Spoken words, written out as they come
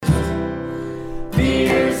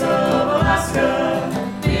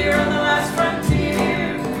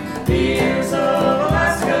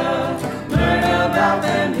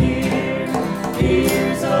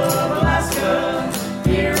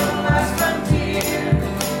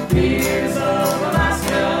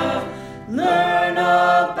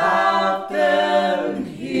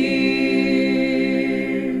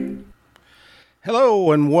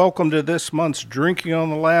Hello and welcome to this month's Drinking on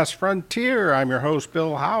the Last Frontier. I'm your host,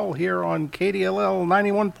 Bill Howell, here on KDLL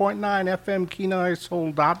 91.9 FM Kenai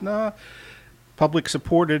Soldotna,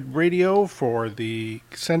 public-supported radio for the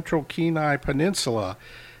Central Kenai Peninsula.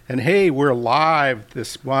 And hey, we're live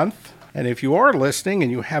this month. And if you are listening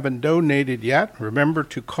and you haven't donated yet, remember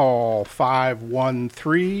to call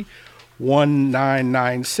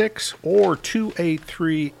 513-1996 or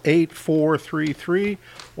 283-8433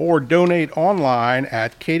 or donate online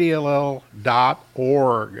at kdll.org.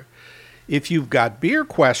 If you've got beer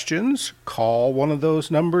questions, call one of those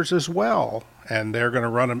numbers as well, and they're going to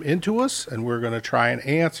run them into us, and we're going to try and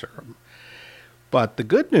answer them. But the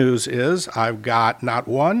good news is I've got not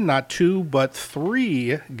one, not two, but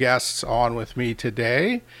three guests on with me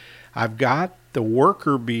today. I've got the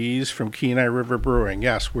worker bees from Kenai River Brewing.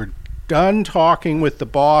 Yes, we're done talking with the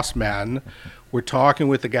boss men. We're talking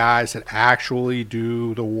with the guys that actually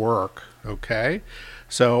do the work, okay?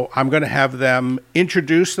 So I'm going to have them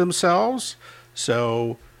introduce themselves.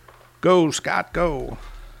 So go, Scott, go.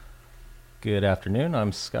 Good afternoon.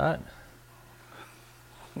 I'm Scott.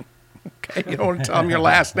 Okay, you don't want to tell him your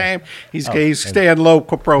last name? He's staying low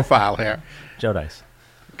profile here. Joe Dice.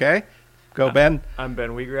 Okay, go Ben. I'm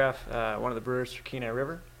Ben Wiegraff, one of the brewers for Kenai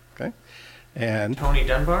River. Okay, and Tony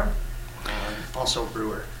Dunbar, also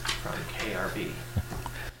brewer from KRB.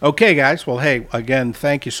 Okay, guys. Well, hey, again,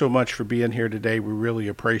 thank you so much for being here today. We really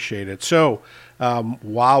appreciate it. So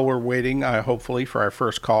while we're waiting, hopefully, for our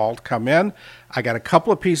first call to come in, I got a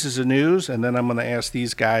couple of pieces of news, and then I'm going to ask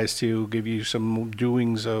these guys to give you some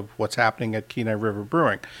doings of what's happening at Kenai River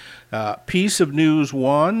Brewing. Piece of news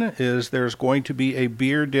one is there's going to be a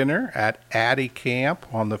beer dinner at Addie Camp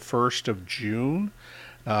on the 1st of June.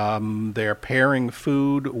 They're pairing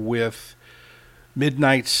food with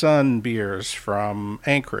Midnight Sun beers from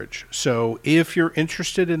Anchorage. So if you're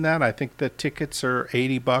interested in that, I think the tickets are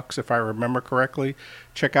 $80 if I remember correctly.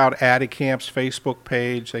 Check out Addie Camp's Facebook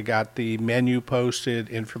page. They got the menu posted,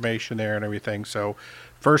 information there and everything. So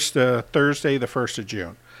Thursday, the 1st of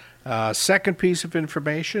June. Second piece of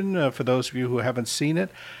information, for those of you who haven't seen it,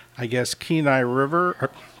 I guess Kenai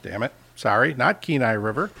River, not Kenai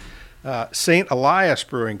River, St. Elias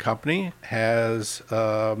Brewing Company has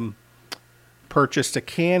purchased a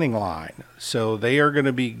canning line. So they are going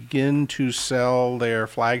to begin to sell their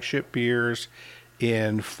flagship beers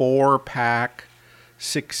in 4-pack,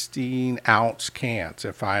 16-ounce cans,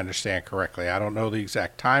 if I understand correctly. I don't know the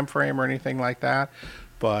exact time frame or anything like that,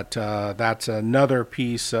 but that's another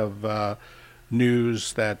piece of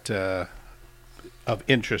news that of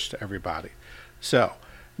interest to everybody. So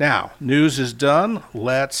now, news is done.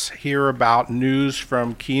 Let's hear about news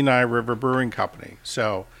from Kenai River Brewing Company.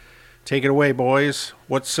 So take it away, boys.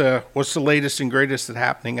 What's the latest and greatest that's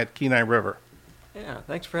happening at Kenai River? Yeah,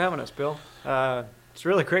 thanks for having us, Bill. It's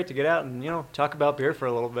really great to get out and talk about beer for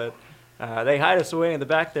a little bit. They hide us away in the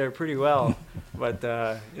back there pretty well, but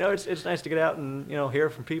it's nice to get out and hear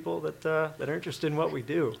from people that are interested in what we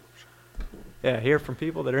do. Yeah, hear from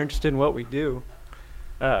people that are interested in what we do.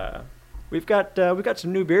 We've got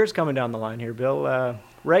some new beers coming down the line here, Bill.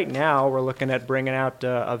 Right now, we're looking at bringing out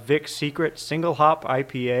a Vic Secret single hop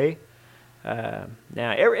IPA.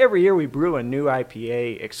 Now, every year we brew a new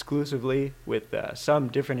IPA exclusively with some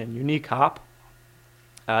different and unique hop.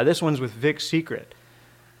 This one's with Vic Secret.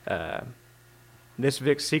 This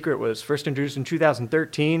Vic Secret was first introduced in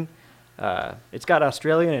 2013. It's got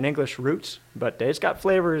Australian and English roots, but it's got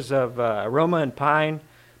flavors of aroma and pine,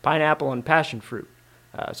 pineapple, and passion fruit.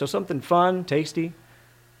 So something fun, tasty.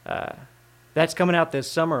 That's coming out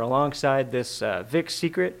this summer alongside this Vic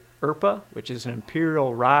Secret IRPA, which is an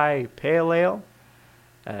Imperial Rye Pale Ale.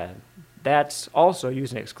 That's also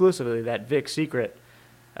using exclusively that Vic Secret.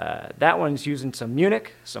 That one's using some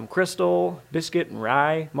Munich, some Crystal, Biscuit, and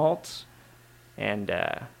Rye malts. And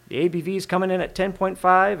the ABV's coming in at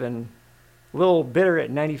 10.5 and a little bitter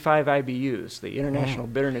at 95 IBUs, the International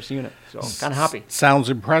Bitterness Unit. So kind of hoppy. Sounds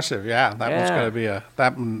impressive. Yeah, that one's going to be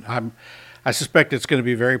that one. I suspect it's going to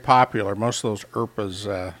be very popular. Most of those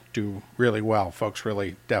IRPAs do really well. Folks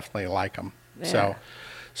really definitely like them. Yeah.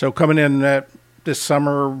 So coming in this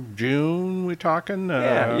summer, June, we talking?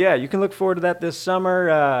 Yeah. You can look forward to that this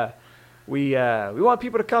summer. We want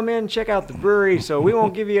people to come in, check out the brewery. So we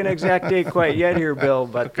won't give you an exact date quite yet here, Bill,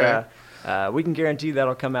 but okay. We can guarantee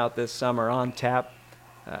that'll come out this summer on tap.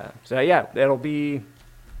 That'll be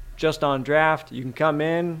just on draft. You can come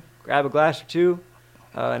in, grab a glass or two.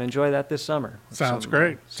 And enjoy that this summer. Sounds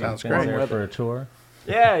great. There for a tour.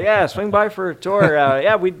 Yeah, swing by for a tour.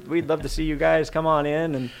 Yeah, we'd love to see you guys come on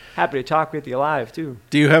in, and happy to talk with you live too.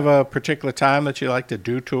 Do you have a particular time that you like to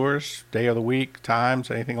do tours, day of the week, times,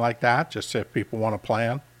 anything like that, just if people want to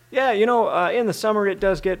plan? Yeah, in the summer it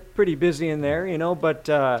does get pretty busy in there,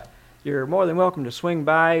 but you're more than welcome to swing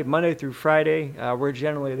by Monday through Friday. We're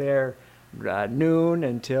generally there noon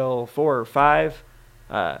until 4 or 5.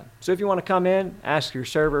 So if you want to come in, ask your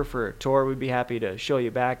server for a tour. We'd be happy to show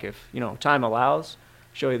you back if, time allows,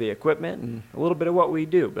 show you the equipment and a little bit of what we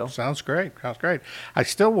do, Bill. Sounds great. I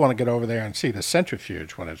still want to get over there and see the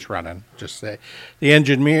centrifuge when it's running. Just say the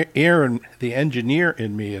engineer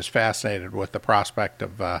in me is fascinated with the prospect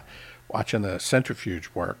of watching the centrifuge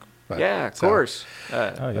work. But, yeah, of course.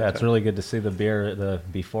 It's really good to see the beer, the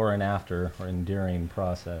before and after or enduring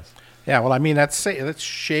process. Yeah, well, I mean, that's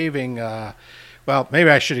shaving. Well, maybe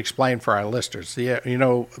I should explain for our listeners.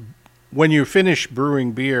 When you finish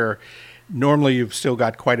brewing beer, normally you've still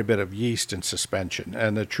got quite a bit of yeast in suspension.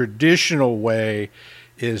 And the traditional way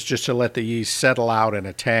is just to let the yeast settle out in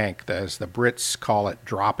a tank, as the Brits call it,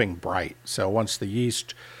 dropping bright. So once the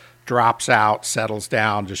yeast drops out, settles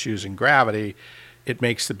down just using gravity, it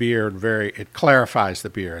makes the beer it clarifies the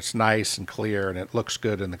beer. It's nice and clear and it looks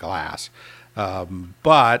good in the glass.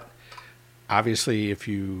 But obviously, if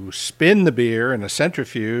you spin the beer in a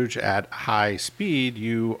centrifuge at high speed,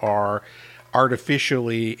 you are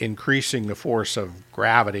artificially increasing the force of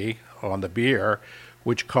gravity on the beer,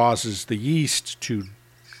 which causes the yeast to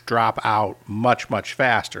drop out much, much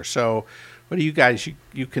faster. So what do you guys,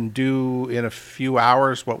 you can do in a few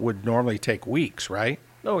hours what would normally take weeks, right?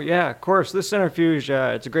 Oh, yeah, of course. This centrifuge,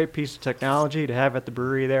 it's a great piece of technology to have at the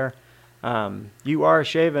brewery there. You are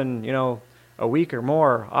shaving, a week or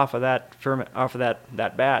more off of that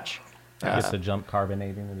that batch. I guess to jump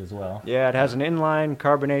carbonating it as well. Yeah, it has an inline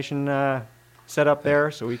carbonation set up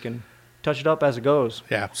there, so we can touch it up as it goes.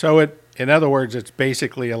 Yeah, so in other words, it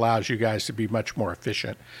basically allows you guys to be much more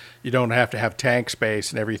efficient. You don't have to have tank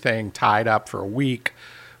space and everything tied up for a week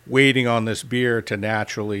waiting on this beer to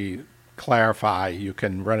naturally clarify. You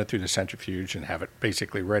can run it through the centrifuge and have it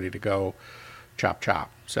basically ready to go, chop.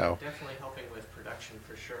 So Definitely helping with production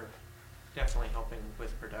for sure. Definitely helping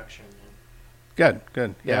with production. good.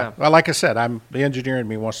 Yeah. Well, like I said, the engineer in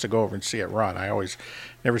me wants to go over and see it run. I always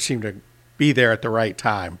never seem to be there at the right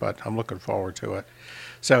time, but I'm looking forward to it.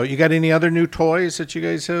 So you got any other new toys that you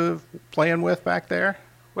guys are playing with back there?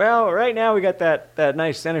 Well, right now we got that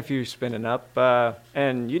nice centrifuge spinning up,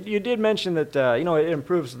 and you did mention that it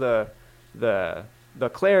improves the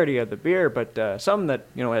clarity of the beer, but something that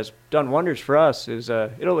has done wonders for us is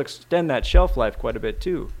it'll extend that shelf life quite a bit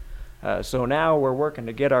too. So now we're working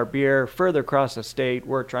to get our beer further across the state.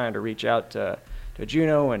 We're trying to reach out to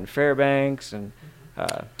Juneau and Fairbanks and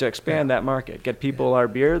to expand that market, get people our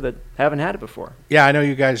beer that haven't had it before. Yeah, I know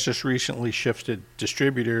you guys just recently shifted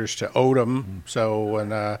distributors to Odom, so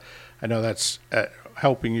I know that's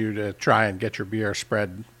helping you to try and get your beer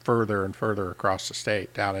spread further and further across the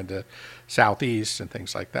state, down into Southeast and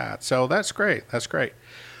things like that. So that's great.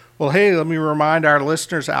 Well, hey, let me remind our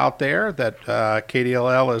listeners out there that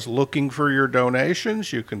KDLL is looking for your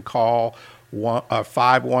donations. You can call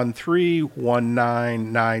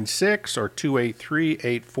 513-1996 or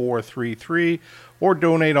 283-8433 or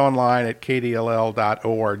donate online at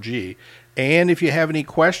kdll.org. And if you have any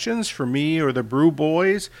questions for me or the Brew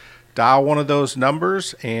Boys, dial one of those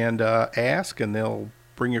numbers and ask, and they'll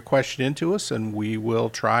bring your question into us, and we will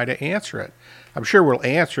try to answer it. I'm sure we'll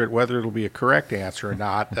answer it. Whether it'll be a correct answer or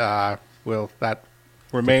not, that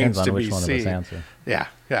remains to be seen. Yeah.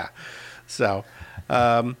 So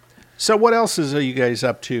what else is you guys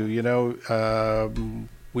up to?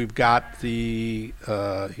 We've got the.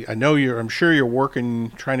 I'm sure you're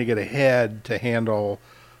working, trying to get ahead to handle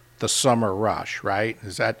the summer rush, right?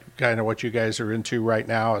 Is that kind of what you guys are into right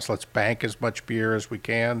now? Is let's bank as much beer as we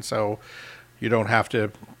can, so you don't have to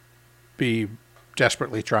be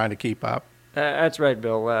desperately trying to keep up. That's right,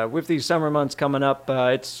 Bill. With these summer months coming up,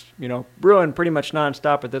 it's brewing pretty much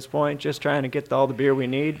nonstop at this point. Just trying to get all the beer we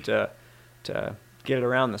need to get it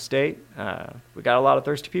around the state. We got a lot of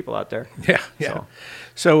thirsty people out there. Yeah.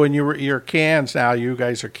 So in your cans now, you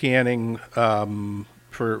guys are canning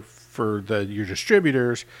for your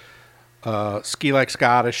distributors. Ski Like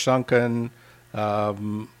Scottish, Sunken,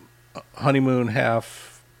 Honeymoon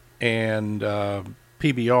Hef, and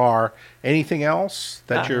PBR. Anything else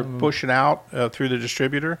that you're pushing out through the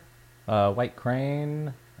distributor? White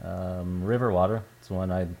Crane, River Water. It's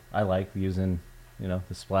one I like using, the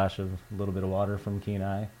splash of a little bit of water from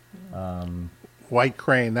Kenai. White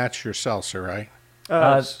Crane, that's your seltzer, right?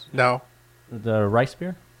 No. No? The rice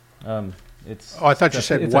beer? It's. Oh, I thought you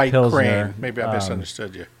said it's a white Pilsner. crane. Maybe I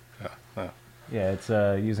misunderstood you. Yeah, it's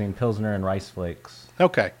using Pilsner and rice flakes.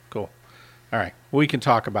 Okay, cool. All right, we can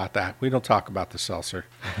talk about that. We don't talk about the seltzer,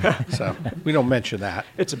 so we don't mention that.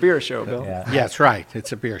 It's a beer show, Bill. Yeah. Yeah, that's right.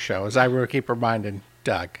 It's a beer show. As I keep reminding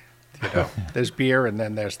Doug, there's beer and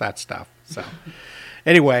then there's that stuff. So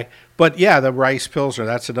anyway, but yeah, the rice pilsner,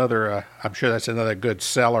 that's another, I'm sure that's another good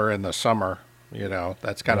seller in the summer.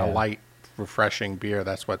 That's kind of light, refreshing beer.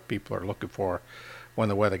 That's what people are looking for when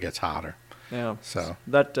the weather gets hotter. Yeah. So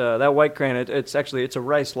that white crane, it's a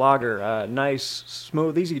rice lager, nice,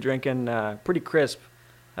 smooth, easy drinking, pretty crisp.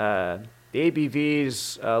 The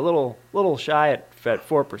ABV's a little shy at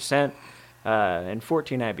 4%, and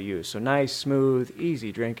 14 IBUs. So nice, smooth,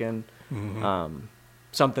 easy drinking. Mm-hmm.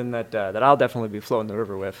 Something that I'll definitely be floating the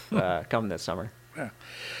river with come this summer. Yeah.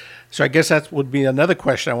 So I guess that would be another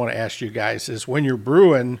question I want to ask you guys is when you're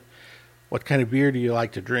brewing, what kind of beer do you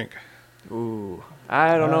like to drink? Ooh,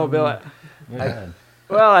 I don't know, Bill. Yeah.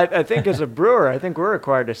 I think as a brewer, I think we're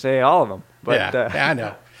required to say all of them. But, yeah, I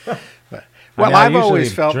know. But, I I've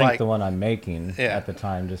always felt drink like the one I'm making at the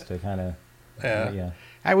time just to kind of. I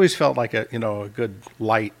always felt like a good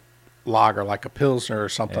light lager, like a pilsner or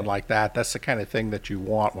something like that. That's the kind of thing that you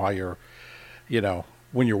want while you're,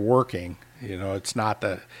 when you're working. It's not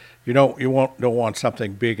you don't want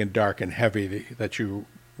something big and dark and heavy that you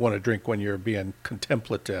want to drink when you're being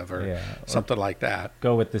contemplative or something like that.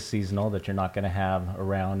 Go with the seasonal that you're not going to have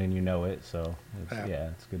around and it. So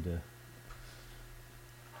it's good to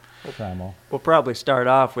try them all. We'll probably start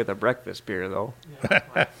off with a breakfast beer, though.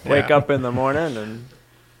 Wake up in the morning and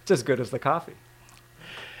it's as good as the coffee.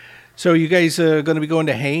 So you guys are going to be going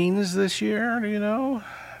to Haynes this year, do you know?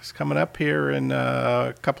 It's coming up here in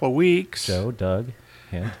a couple of weeks. Joe, Doug,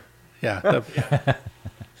 hint. Yeah.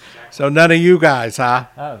 So none of you guys, huh?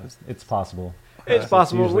 It's possible. It's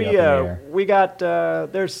possible. usually up in the air. We got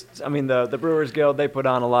the Brewers Guild. They put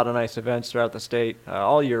on a lot of nice events throughout the state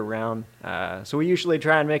all year round. So we usually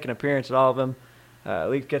try and make an appearance at all of them. At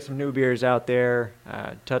least get some new beers out there.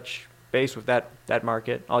 Touch base with that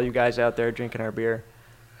market. All you guys out there drinking our beer.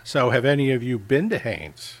 So have any of you been to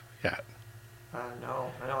Haynes yet? No,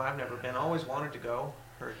 I've never been. I always wanted to go.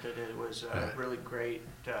 Heard that it was a really great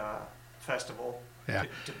festival to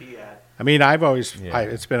be at. I mean, I've always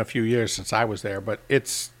it's been a few years since I was there, but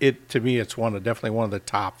to me it's definitely one of the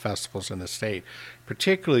top festivals in the state,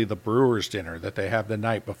 particularly the Brewers Dinner that they have the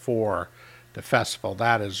night before the festival.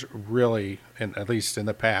 That is really, at least in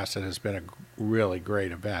the past, it has been a really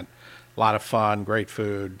great event. A lot of fun, great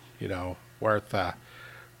food, definitely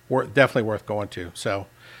worth going to. So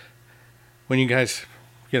when you guys,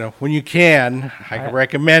 when you can, I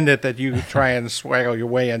recommend it that you try and swaggle your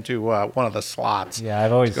way into one of the slots. Yeah,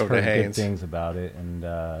 I've always heard good things about it, and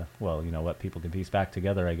what people can piece back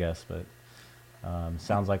together, I guess. But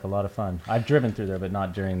sounds like a lot of fun. I've driven through there, but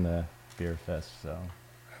not during the beer fest. So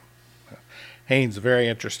Haynes, a very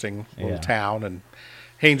interesting little town, and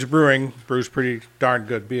Haynes Brewing brews pretty darn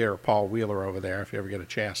good beer. Paul Wheeler over there, if you ever get a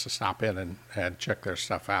chance to stop in and check their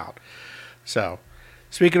stuff out. So,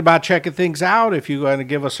 speaking about checking things out, if you want to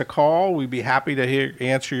give us a call, we'd be happy to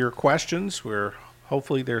answer your questions.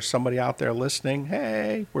 Hopefully there's somebody out there listening.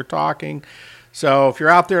 Hey, we're talking. So if you're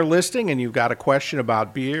out there listening and you've got a question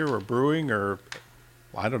about beer or brewing or,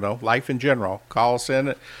 I don't know, life in general, call us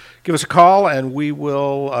in. Give us a call and we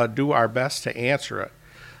will do our best to answer it.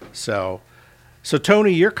 So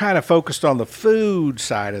Tony, you're kind of focused on the food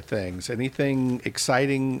side of things. Anything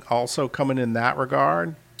exciting also coming in that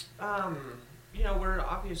regard? We're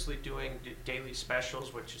obviously doing daily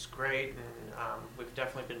specials, which is great, and we've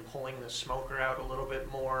definitely been pulling the smoker out a little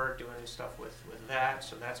bit more, doing stuff with that,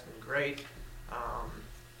 so that's been great.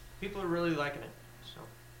 People are really liking it. So.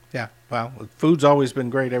 Yeah, well, food's always been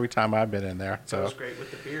great every time I've been in there. So it goes great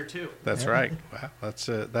with the beer, too. That's right. Well,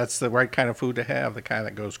 that's the right kind of food to have, the kind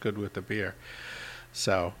that goes good with the beer.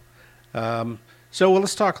 So,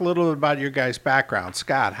 let's talk a little bit about your guys' background.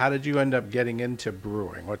 Scott, how did you end up getting into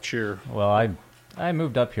brewing? Well, I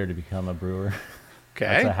moved up here to become a brewer. Okay.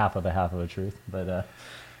 That's a half of a truth. But,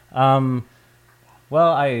 I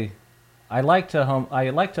like to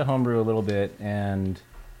homebrew a little bit, and,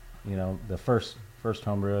 the first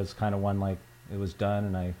homebrew is kind of one like it was done,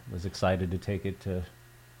 and I was excited to take it to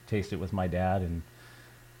taste it with my dad, and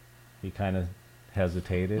he kind of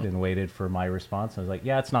hesitated and waited for my response. I was like,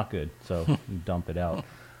 yeah, it's not good, so dump it out.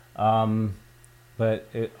 But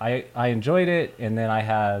I enjoyed it, and then I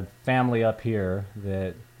had family up here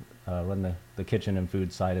that run the kitchen and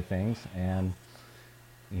food side of things, and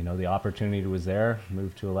the opportunity was there.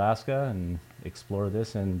 Moved to Alaska and explore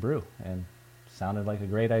this and brew, and sounded like a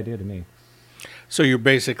great idea to me. So you're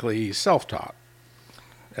basically self-taught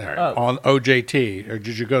on OJT, or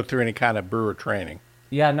did you go through any kind of brewer training?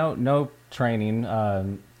 Yeah, no training.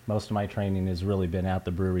 Most of my training has really been at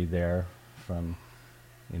the brewery there, from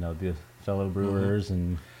the fellow brewers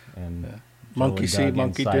and Monkey Joe see, and Doug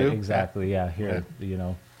monkey inside. do. Exactly. Yeah. Here,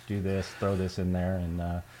 do this, throw this in there,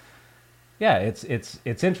 and yeah,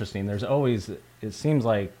 it's interesting. There's always, it seems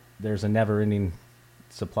like there's a never-ending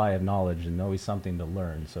supply of knowledge and always something to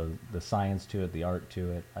learn. So the science to it, the art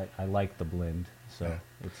to it, I like the blend. So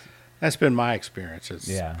That's been my experience.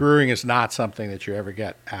 Brewing is not something that you ever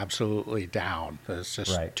get absolutely down. There's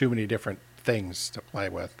just too many different things to play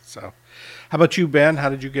with. So, how about you, Ben? How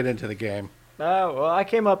did you get into the game? Well, I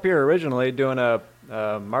came up here originally doing a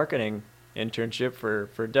marketing internship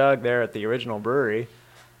for Doug there at the original brewery.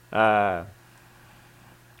 Of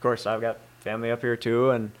course, I've got family up here too,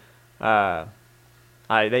 and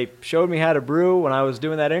they showed me how to brew when I was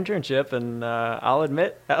doing that internship, and I'll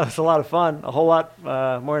admit that was a lot of fun, a whole lot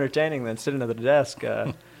more entertaining than sitting at the desk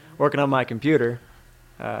working on my computer.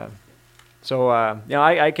 So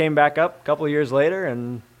I came back up a couple of years later,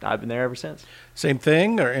 and I've been there ever since. Same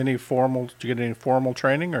thing, or any formal? Did you get any formal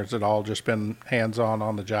training, or has it all just been hands-on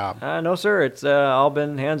on the job? No, sir. It's all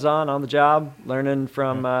been hands-on on the job, learning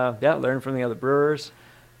from learning from the other brewers.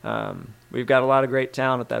 We've got a lot of great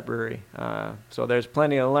talent at that brewery, so there's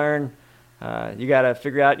plenty to learn. You got to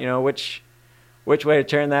figure out, which way to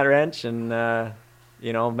turn that wrench, and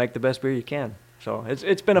make the best beer you can. So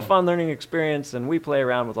it's been a fun learning experience, and we play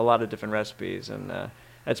around with a lot of different recipes, and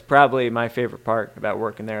that's probably my favorite part about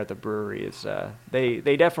working there at the brewery is they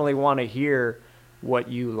definitely want to hear what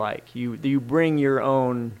you like. You bring your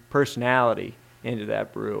own personality into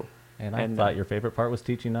that brew. And I thought your favorite part was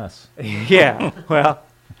teaching us. Yeah, well,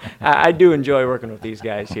 I do enjoy working with these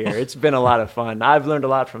guys here. It's been a lot of fun. I've learned a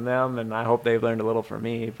lot from them, and I hope they've learned a little from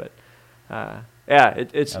me. But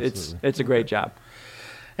it's a great job.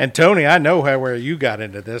 And Tony, I know where you got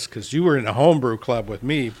into this because you were in a homebrew club with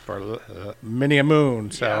me for many a moon.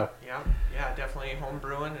 So yeah, definitely home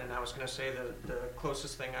brewing. And I was going to say the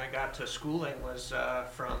closest thing I got to schooling was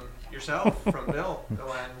from yourself, from Bill,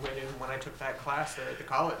 when I took that class there at the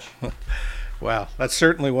college. Well, that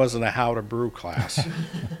certainly wasn't a how to brew class.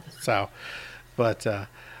 Well,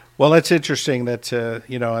 that's interesting that,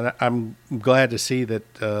 and I'm glad to see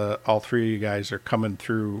that all three of you guys are coming up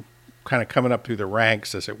through the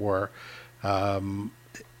ranks, as it were.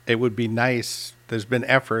 It would be nice. There's been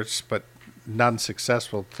efforts, but none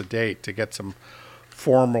successful to date, to get some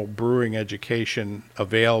formal brewing education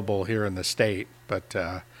available here in the state. But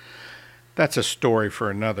that's a story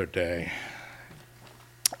for another day.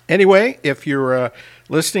 Anyway, if you're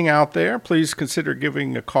listening out there, please consider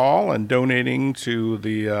giving a call and donating to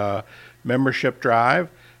the membership drive.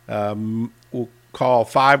 We'll call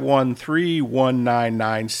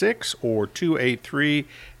 513-1996 or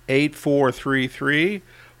 283-8433,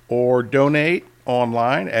 or donate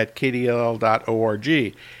online at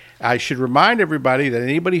kdll.org. I should remind everybody that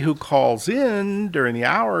anybody who calls in during the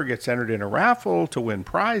hour gets entered in a raffle to win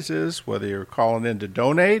prizes, whether you're calling in to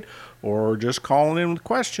donate or just calling in with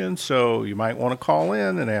questions. So you might want to call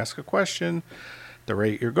in and ask a question. The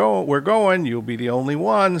rate we're going, you'll be the only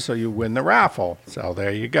one, so you win the raffle. So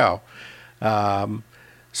there you go.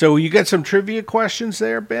 So you got some trivia questions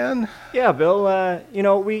there, Ben? Yeah, Bill.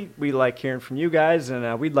 We like hearing from you guys,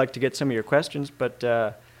 and we'd like to get some of your questions. But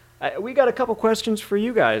we got a couple questions for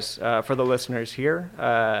you guys, for the listeners here.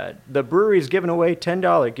 The brewery's giving away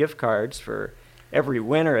 $10 gift cards for every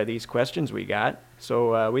winner of these questions we got.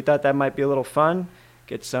 So we thought that might be a little fun.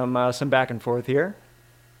 Get some back and forth here.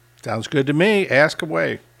 Sounds good to me. Ask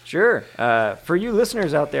away. Sure. For you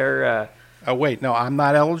listeners out there. Oh, wait, no, I'm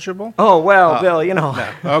not eligible? Oh, well, Bill, No.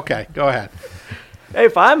 Okay, go ahead. Hey,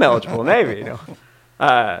 if I'm eligible, maybe,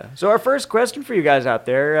 So our first question for you guys out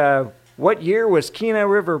there, what year was Kenai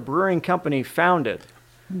River Brewing Company founded?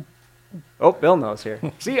 Oh, Bill knows here.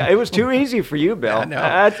 See, it was too easy for you, Bill. I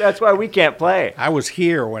know. That's why we can't play. I was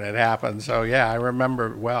here when it happened, so yeah, I remember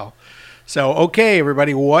it well. So, okay,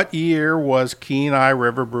 everybody, what year was Kenai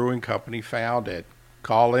River Brewing Company founded?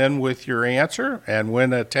 Call in with your answer and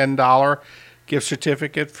win a $10 gift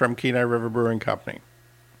certificate from Kenai River Brewing Company.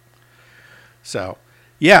 So,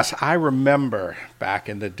 yes, I remember back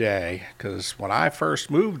in the day, because when I first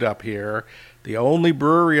moved up here, the only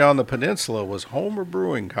brewery on the peninsula was Homer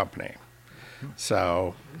Brewing Company.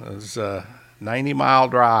 So it was a 90-mile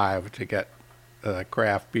drive to get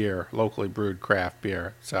craft beer, locally brewed craft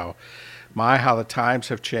beer. So how the times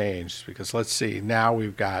have changed, because let's see, now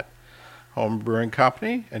we've got Homer Brewing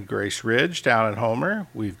Company and Grace Ridge down in Homer.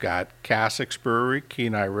 We've got Cassock's Brewery,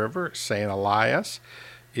 Kenai River, St. Elias.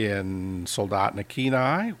 in Soldotna,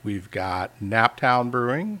 Kenai. We've got Naptown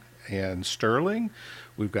Brewing and Sterling.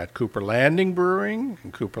 We've got Cooper Landing Brewing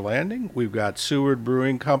and Cooper Landing. We've got Seward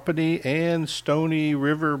Brewing Company and Stony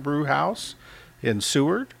River Brew House in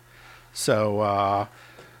Seward. So,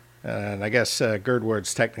 and I guess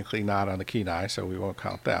Girdwood's technically not on the Kenai, so we won't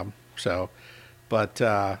count them. So, but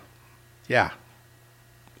yeah,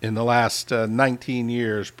 in the last 19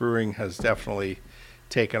 years, brewing has definitely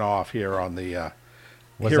taken off here on the.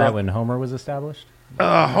 Was that when Homer was established?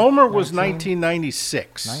 Homer was 19?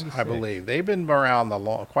 1996, I believe. They've been around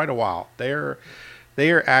quite a while. They are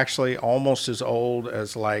actually almost as old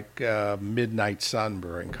as like Midnight Sun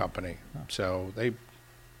Brewing Company. So I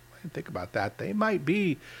didn't think about that. They might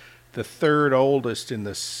be the third oldest in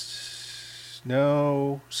this.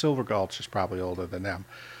 No, Silver Gulch is probably older than them.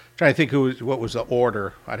 Trying to think what was the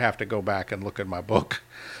order. I'd have to go back and look in my book.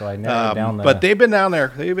 So I narrowed down the. But they've been down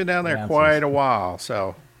there. They've been down there answers. quite a while.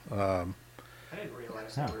 So. I didn't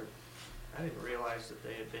realize that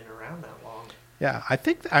they had been around that long. Yeah,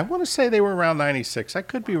 I want to say they were around 96. I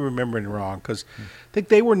could be remembering wrong because I think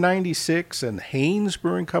they were 96 and Haynes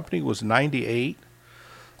Brewing Company was 98.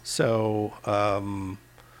 So, I want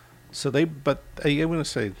to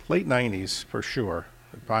say late 90s for sure.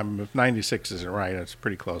 If 96 isn't right, it's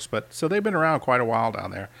pretty close. But so they've been around quite a while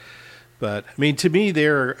down there. But I mean, to me,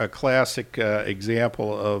 they're a classic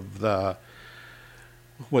example of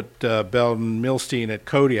what Belden Milstein at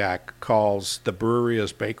Kodiak calls the brewery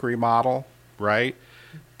as bakery model, right?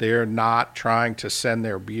 They're not trying to send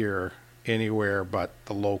their beer anywhere but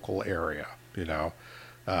the local area,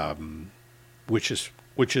 which is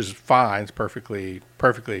fine. It's perfectly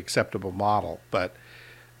acceptable model, but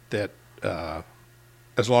that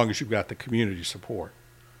as long as you've got the community support.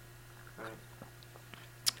 Right.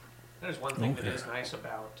 There's one thing that is nice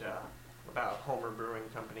about Homer Brewing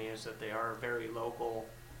Company is that they are very local,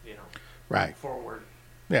 right, forward.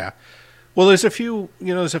 Yeah. Well, there's a few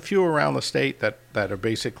around the state that are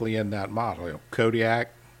basically in that model. Kodiak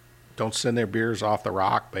don't send their beers off the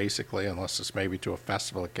rock, basically, unless it's maybe to a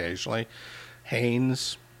festival occasionally.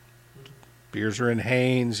 Haynes, beers are in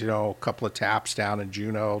Haynes, a couple of taps down in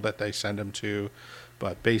Juneau that they send them to.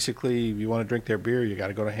 But basically, if you want to drink their beer, you got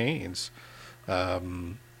to go to Haynes.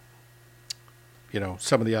 Some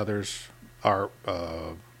of the others are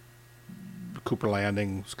Cooper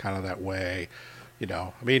Landing's kind of that way.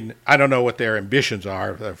 I mean, I don't know what their ambitions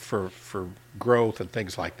are for growth and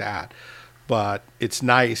things like that, but it's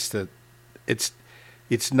nice that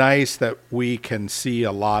we can see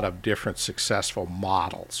a lot of different successful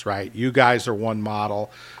models, right? You guys are one model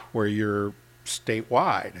where you're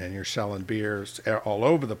statewide and you're selling beers all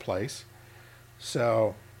over the place.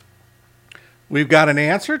 So we've got an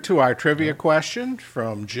answer to our trivia question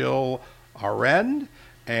from Jill Arend,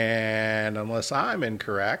 and unless I'm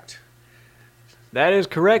incorrect. That is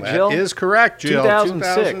correct, Jill. That is correct, Jill.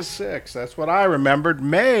 2006. That's what I remembered.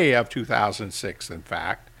 May of 2006, in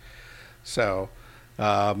fact. So,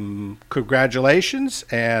 congratulations,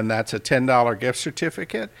 and that's a $10 gift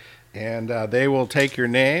certificate. And they will take your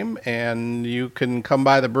name, and you can come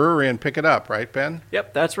by the brewery and pick it up, right, Ben?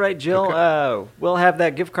 Yep, that's right, Jill. Okay. We'll have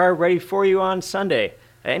that gift card ready for you on Sunday.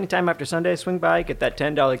 Anytime after Sunday, swing by, get that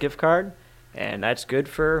 $10 gift card, and that's good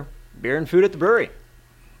for beer and food at the brewery.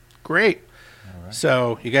 Great. Right.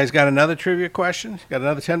 So, you guys got another trivia question? Got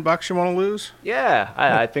another $10 you want to lose? Yeah,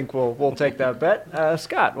 I think we'll take that bet.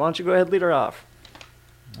 Scott, why don't you go ahead and lead her off?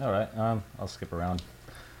 All right, I'll skip around.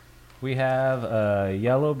 We have a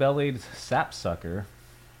yellow-bellied sapsucker.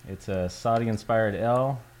 It's a Saudi-inspired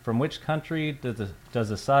ale. From which country does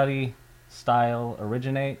the Saudi style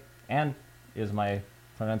originate? And is my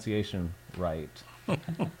pronunciation right?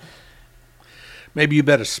 Maybe you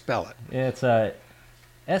better spell it. It's a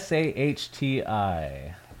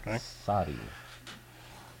Sahti. Okay. Saudi.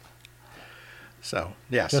 So,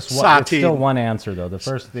 yes. It's Sati. still one answer, though.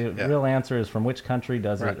 The real answer is from which country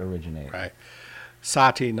does it originate? Right.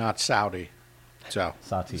 Sati, not Saudi. So,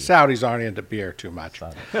 Sati. Saudis aren't into beer too much.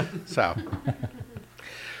 Saudi. So,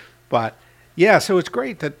 but, yeah, so it's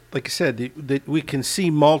great that, like I said, that we can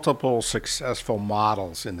see multiple successful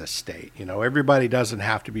models in the state. Everybody doesn't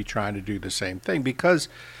have to be trying to do the same thing because,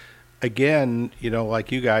 again,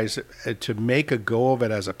 like you guys, to make a go of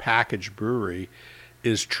it as a packaged brewery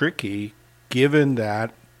is tricky given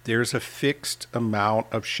that there's a fixed amount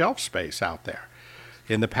of shelf space out there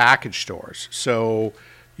in the package stores. So,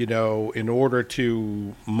 in order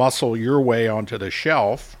to muscle your way onto the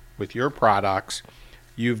shelf with your products,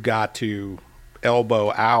 you've got to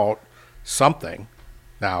elbow out something.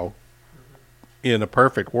 Now, in a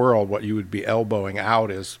perfect world, what you would be elbowing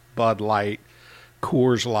out is Bud Light,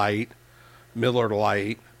 Coors Light, Miller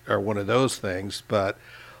Lite or one of those things, but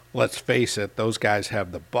let's face it, those guys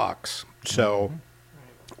have the bucks. So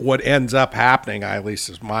what ends up happening, at least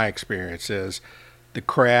is my experience, is the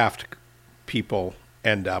craft people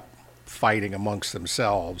end up fighting amongst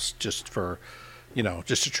themselves just for,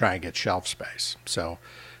 just to try and get shelf space. So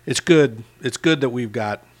it's good. It's good that we've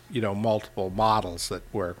got, multiple models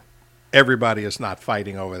where everybody is not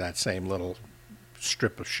fighting over that same little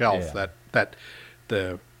strip of shelf that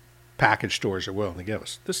the package stores are willing to give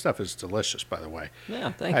us. This stuff is delicious, by the way.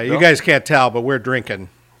 Yeah, thank you. You guys can't tell, but we're drinking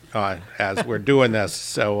as we're doing this.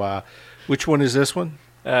 So which one is this one?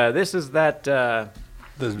 This is that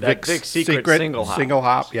Vic's Secret single hop. Single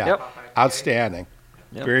hop, yeah. Yep. Outstanding.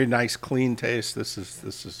 Yep. Very nice, clean taste. This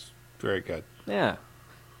is very good. Yeah.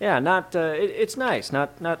 Yeah, not it's nice.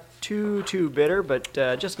 Not too bitter, but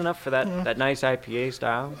just enough for that nice IPA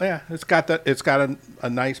style. Yeah, it's got a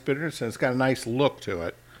nice bitterness, and it's got a nice look to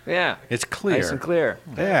it. Yeah. It's clear. Nice and clear.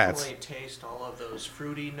 Yeah, Definitely taste all of those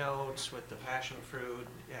fruity notes with the passion fruit.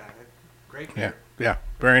 Yeah, great beer. yeah,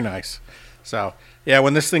 very nice. So, yeah,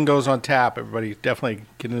 when this thing goes on tap, everybody definitely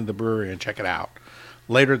get into the brewery and check it out.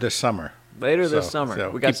 Later this summer. This summer. So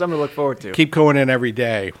we got something to look forward to. Keep going in every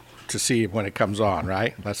day to see when it comes on,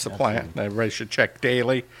 right? That's the plan. Everybody should check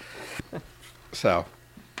daily. So,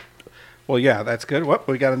 well, yeah, that's good. What,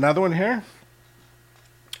 we got another one here?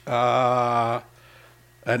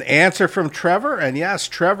 An answer from Trevor, and yes,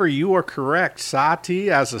 Trevor, you are correct.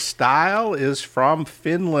 Sati as a style is from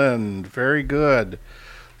Finland. Very good.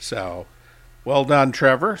 So, well done,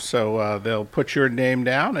 Trevor. So they'll put your name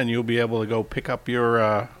down, and you'll be able to go pick up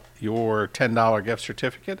your $10 gift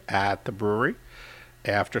certificate at the brewery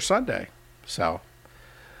after Sunday. So,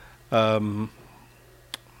 I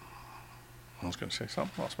was going to say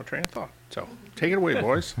something, lost my train of thought. So, take it away,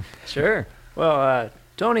 boys. Sure. Well,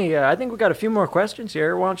 Tony, I think we got a few more questions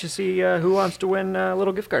here. Why don't you see who wants to win a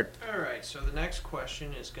little gift card? All right, so the next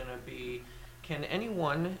question is going to be, can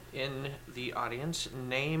anyone in the audience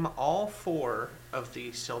name all 4 of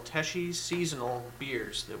the Salteshi seasonal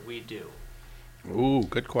beers that we do? Ooh,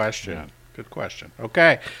 good question. Yeah. Good question.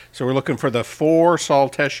 Okay, so we're looking for the 4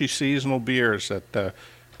 Salteshi seasonal beers that the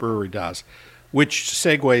brewery does, which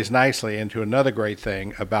segues nicely into another great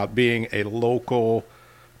thing about being a local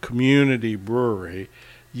community brewery.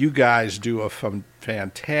 You guys do a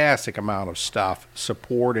fantastic amount of stuff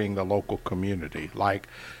supporting the local community, like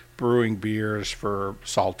brewing beers for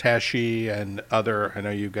Salteshi and other. I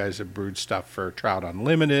know you guys have brewed stuff for Trout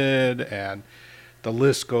Unlimited, and the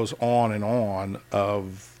list goes on and on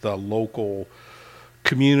of the local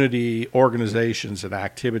community organizations and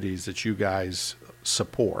activities that you guys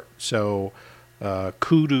support. So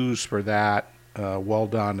kudos for that. Well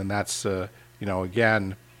done. And that's,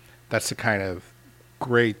 again, that's the kind of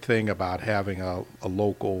great thing about having a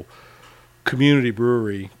local community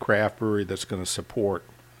brewery, craft brewery that's going to support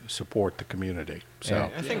the community. So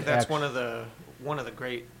yeah, I think that's one of the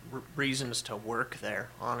great reasons to work there,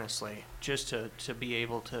 honestly, just to be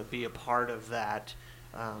able to be a part of that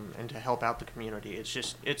and to help out the community.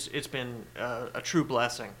 It's been a true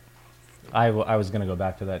blessing. I was going to go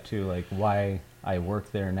back to that too, like why I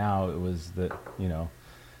work there now. It was that,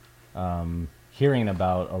 hearing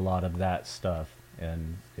about a lot of that stuff,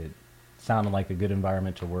 and it sounded like a good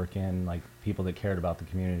environment to work in, like people that cared about the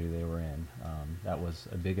community they were in. That was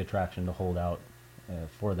a big attraction to hold out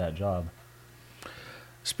for that job.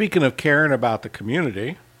 Speaking of caring about the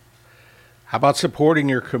community, how about supporting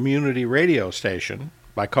your community radio station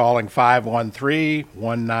by calling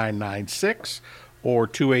 513-1996 or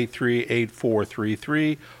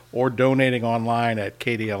 283-8433 or donating online at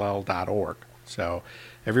kdll.org. So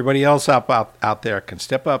everybody else out there can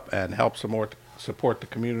step up and help support the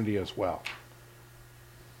community as well.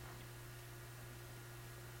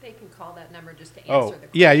 They can call that number just to answer the question.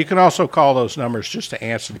 Yeah, you can also call those numbers just to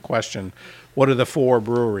answer the question, what are the 4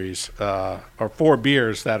 breweries or 4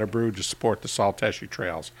 beers that are brewed to support the Salteshi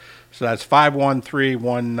Trails? So that's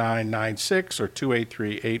 513-1996 or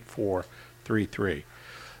 283-8433.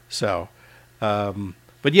 So,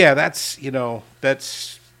 but yeah,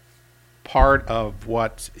 that's part of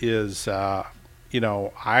what is, I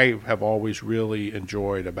have always really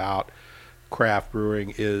enjoyed about craft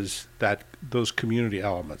brewing is that those community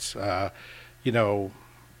elements.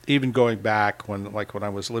 Even going back when I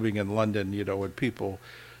was living in London, when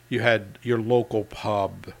you had your local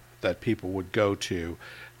pub that people would go to.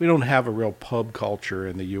 We don't have a real pub culture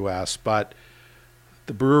in the U.S., but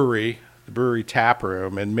the brewery tap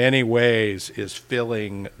room in many ways is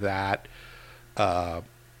filling that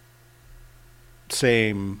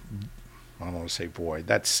same, I don't want to say void,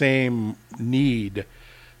 that same need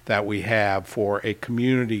that we have for a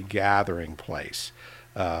community gathering place.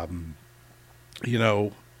 You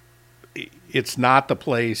know, it's not the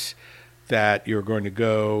place that you're going to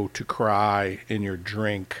go to cry in your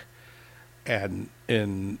drink and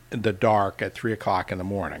in the dark at 3 o'clock in the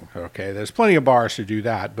morning. Okay, there's plenty of bars to do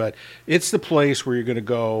that, but it's the place where you're going to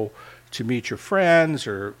go to meet your friends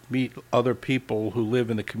or meet other people who live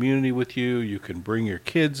in the community with you. You can bring your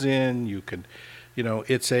kids in. You can, you know,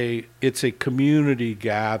 it's a community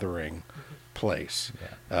gathering place,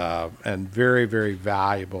 and very, very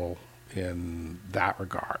valuable in that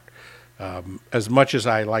regard. As much as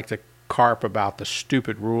I like to carp about the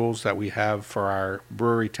stupid rules that we have for our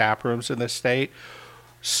brewery tap rooms in this state,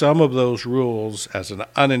 some of those rules, as an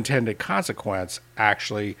unintended consequence,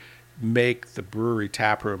 actually make the brewery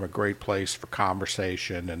tap room a great place for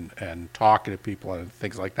conversation and talking to people and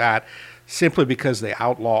things like that, simply because they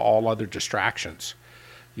outlaw all other distractions.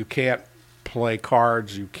 You can't play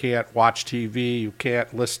cards, you can't watch TV, you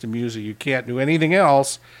can't listen to music, you can't do anything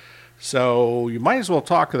else. So you might as well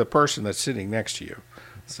talk to the person that's sitting next to you.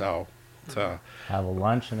 So have a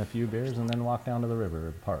lunch and a few beers, and then walk down to the river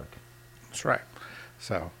or the park. That's right.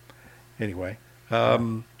 So anyway,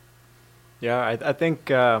 Yeah, I think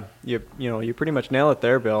you pretty much nail it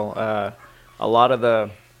there, Bill. A lot of the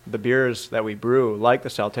beers that we brew, like the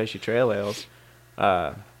Salteshi Trail Ales,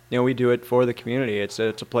 we do it for the community. It's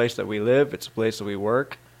a place that we live. It's a place that we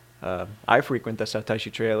work. I frequent the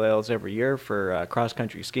Salteshi Trail Ales every year for cross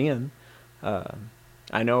country skiing.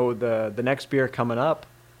 I know the next beer coming up,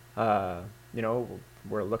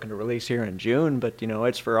 we're looking to release here in June, but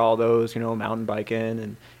it's for all those mountain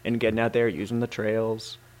biking and getting out there using the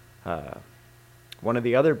trails. One of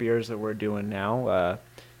the other beers that we're doing now,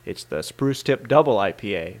 it's the Spruce Tip Double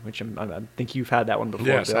IPA, which I think you've had that one before.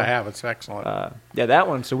 Yes, Bill. I have. It's excellent. Yeah, that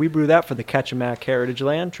one. So we brew that for the Ketchimack Heritage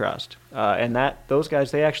Land Trust, and those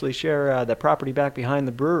guys, they actually share the property back behind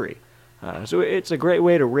the brewery. So it's a great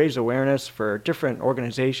way to raise awareness for different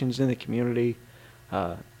organizations in the community.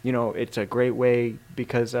 It's a great way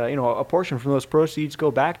because a portion from those proceeds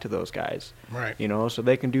go back to those guys. Right. So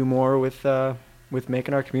they can do more with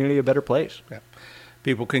making our community a better place. Yeah.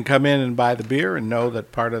 People can come in and buy the beer and know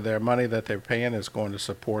that part of their money that they're paying is going to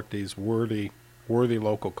support these worthy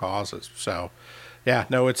local causes. So, yeah,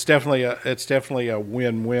 no, it's definitely a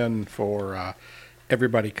win-win for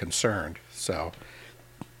everybody concerned. So,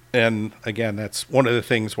 and again, that's one of the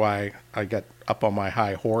things why I got up on my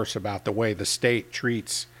high horse about the way the state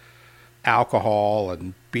treats alcohol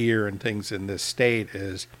and beer and things in this state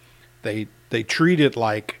is they treat it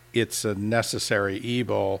like it's a necessary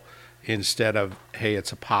evil instead of, hey,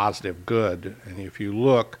 it's a positive good. And if you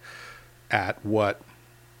look at what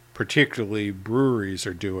particularly breweries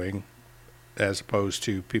are doing as opposed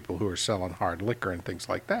to people who are selling hard liquor and things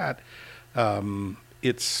like that,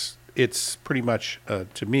 it's pretty much,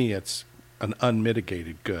 to me, it's an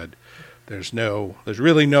unmitigated good. There's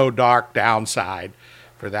really no dark downside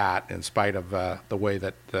for that in spite of the way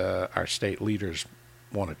that our state leaders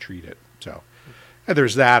want to treat it. So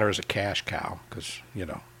there's that, or as a cash cow, because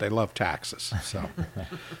they love taxes. So,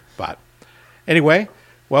 but anyway,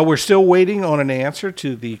 well, we're still waiting on an answer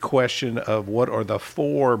to the question of what are the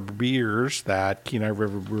 4 beers that Kenai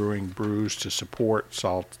River Brewing brews to support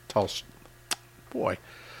Salteshi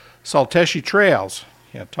Trails.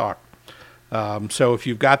 Can't talk. So if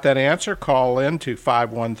you've got that answer, call in to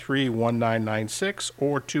 513-1996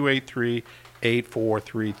 or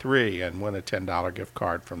 283-8433 and win a $10 gift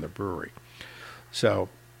card from the brewery. So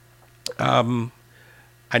I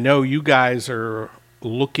know you guys are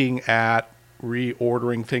looking at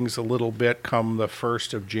reordering things a little bit come the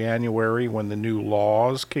 1st of January when the new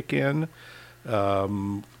laws kick in.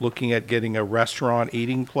 Looking at getting a restaurant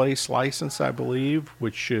eating place license, I believe,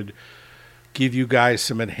 which should give you guys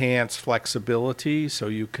some enhanced flexibility so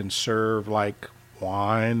you can serve like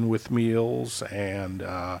wine with meals and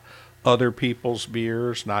other people's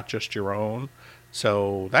beers, not just your own.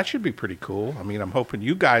 So that should be pretty cool. I mean, I'm hoping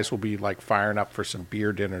you guys will be like firing up for some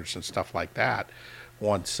beer dinners and stuff like that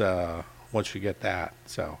once you get that.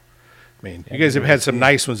 So, I mean, you guys have had some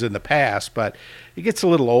nice ones in the past, but it gets a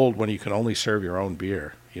little old when you can only serve your own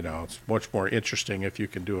beer. It's much more interesting if you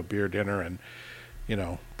can do a beer dinner and,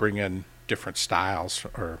 bring in different styles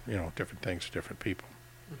or, different things for different people.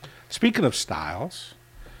 Mm-hmm. Speaking of styles,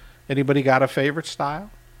 anybody got a favorite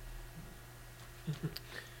style?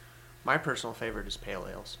 My personal favorite is pale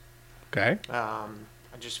ales. Okay. I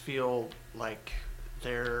just feel like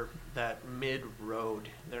they're that mid-road.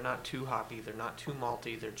 They're not too hoppy. They're not too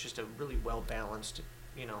malty. They're just a really well-balanced,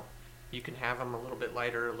 you can have them a little bit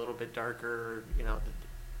lighter, a little bit darker, I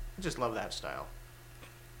just love that style.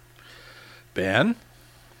 Ben?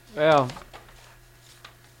 Well,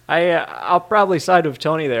 I'll probably side with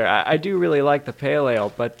Tony there. I do really like the pale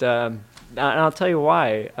ale, but and I'll tell you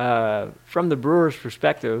why. From the brewer's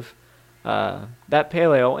perspective, that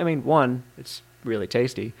pale ale, I mean, one, it's really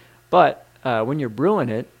tasty, but when you're brewing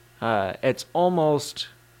it, it's almost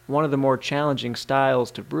one of the more challenging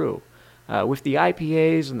styles to brew. With the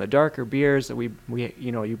IPAs and the darker beers that we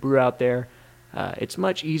you brew out there, it's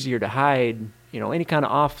much easier to hide any kind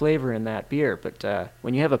of off flavor in that beer. But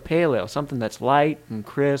when you have a pale ale, something that's light and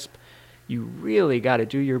crisp, you really got to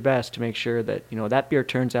do your best to make sure that that beer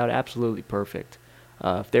turns out absolutely perfect.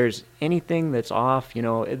 If there's anything that's off, we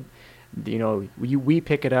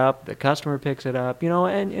pick it up, the customer picks it up,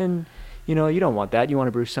 and you don't want that. You want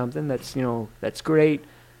to brew something that's that's great,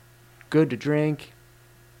 good to drink.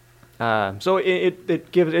 So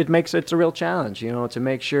it's a real challenge, to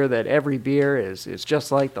make sure that every beer is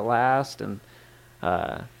just like the last, and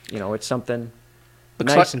it's something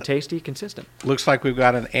nice and tasty, consistent. Looks like we've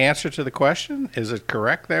got an answer to the question. Is it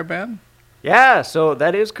correct there, Ben? Yeah, so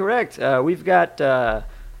that is correct. We've got the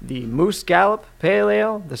Moose Gallop Pale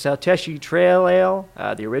Ale, the Salteshi Trail Ale,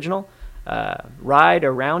 the original, Ride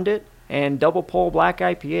Around It, and Double Pole Black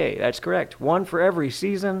IPA. That's correct. One for every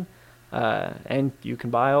season. And you can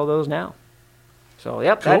buy all those now. So,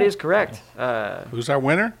 yep, cool. That is correct. Who's our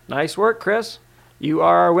winner? Nice work, Chris. You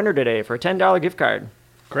are our winner today for a $10 gift card.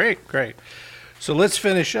 Great. So let's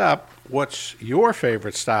finish up. What's your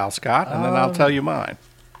favorite style, Scott? And then I'll tell you mine.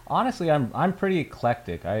 Honestly, I'm pretty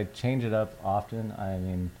eclectic. I change it up often. I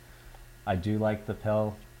mean, I do like the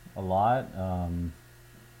pale a lot.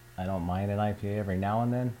 I don't mind an IPA every now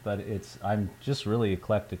and then, but I'm just really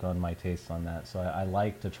eclectic on my tastes on that. So I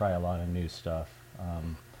like to try a lot of new stuff.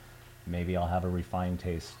 Maybe I'll have a refined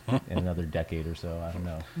taste in another decade or so. I don't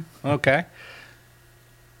know. Okay.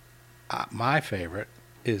 My favorite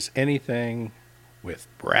is anything with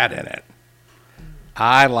Brett in it.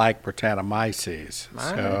 I like Brettanomyces.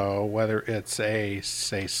 So whether it's a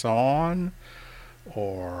Saison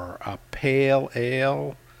or a pale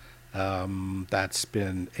ale, that's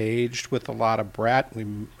been aged with a lot of Brett.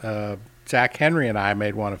 Zach Henry and I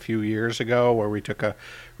made one a few years ago where we took a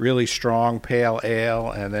really strong pale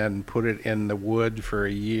ale and then put it in the wood for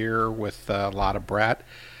a year with a lot of Brett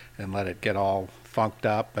and let it get all funked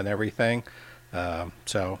up and everything.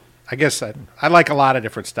 So I guess I like a lot of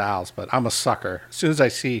different styles, but I'm a sucker. As soon as I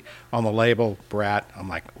see on the label Brett, I'm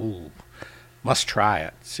like, ooh, must try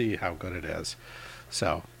it, see how good it is.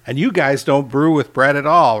 So, and you guys don't brew with bread at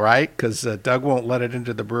all, right? Because Doug won't let it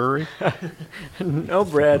into the brewery. No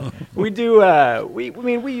bread. We do.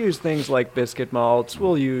 We use things like biscuit malts.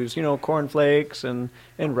 We'll use corn flakes and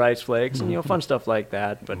rice flakes and fun stuff like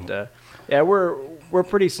that. But yeah, we're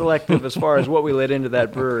pretty selective as far as what we let into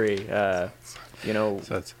that brewery. So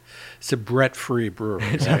it's a Brett-free brewery.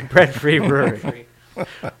 It's a Brett-free brewery.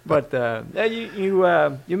 But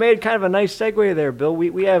you made kind of a nice segue there, Bill.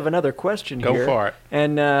 We have another question here. Go for it.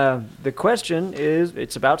 And the question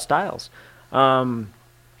it's about styles.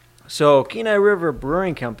 So Kenai River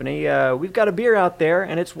Brewing Company, we've got a beer out there,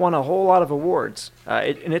 and it's won a whole lot of awards.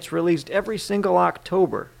 And it's released every single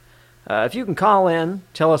October. If you can call in,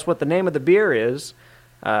 tell us what the name of the beer is,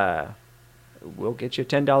 we'll get you a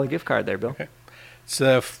 $10 gift card there, Bill. Okay. It's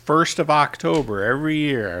the 1st of October. Every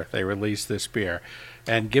year they release this beer.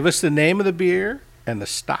 And give us the name of the beer and the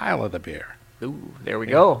style of the beer. Ooh, there we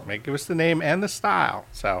go. Give us the name and the style.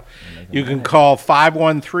 So you can call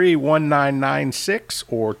 513-1996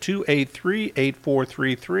 or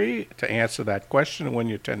 283-8433 to answer that question and win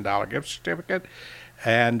your $10 gift certificate.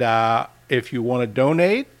 And if you want to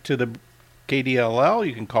donate to the KDLL,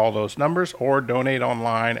 you can call those numbers or donate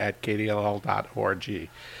online at kdll.org.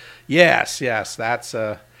 Yes, that's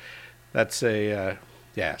a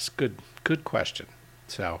good question.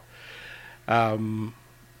 So,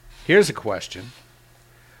 here's a question: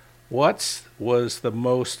 what was the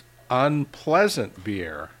most unpleasant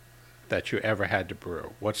beer that you ever had to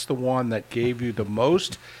brew? What's the one that gave you the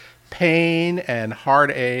most pain and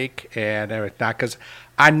heartache and everything? Because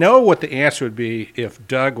I know what the answer would be if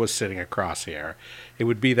Doug was sitting across here. It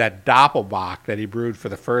would be that Doppelbock that he brewed for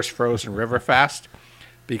the first Frozen River Fest,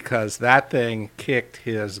 because that thing kicked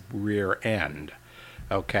his rear end.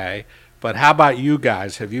 Okay, but how about you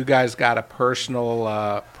guys? Have you guys got a personal,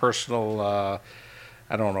 I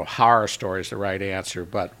don't know, horror story is the right answer,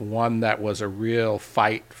 but one that was a real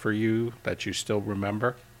fight for you that you still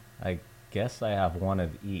remember? I guess I have one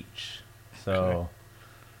of each. So okay.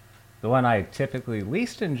 The one I typically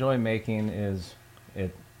least enjoy making is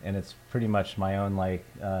it, and it's pretty much my own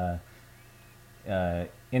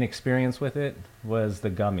inexperience with it, was the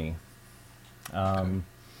gummy.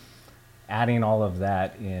 adding all of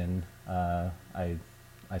that in, I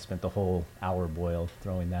spent the whole hour boil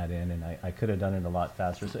throwing that in, and I could have done it a lot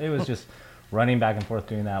faster. So it was just running back and forth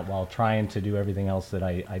doing that while trying to do everything else that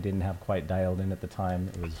I didn't have quite dialed in at the time.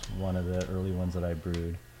 It was one of the early ones that I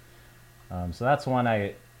brewed. So that's one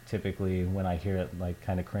I typically, when I hear it, like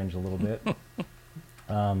kind of cringe a little bit.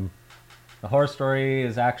 The horror story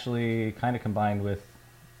is actually kind of combined with,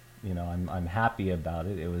 I'm happy about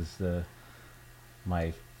it. It was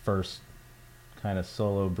my first kind of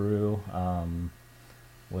solo brew.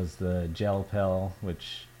 Was the gel pill,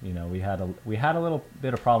 which we had a little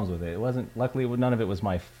bit of problems with it. It wasn't, luckily none of it was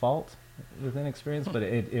my fault with inexperience, but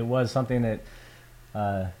it was something that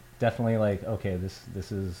definitely like, okay,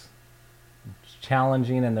 this is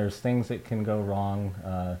challenging, and there's things that can go wrong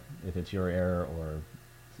if it's your error or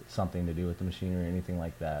something to do with the machinery or anything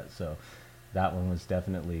like that. So that one was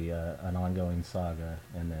definitely an ongoing saga.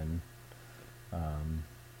 And then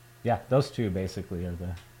those two basically are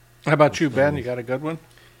the. How about you, Ben? You got a good one?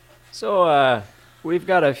 So we've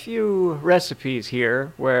got a few recipes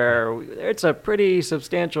here where it's a pretty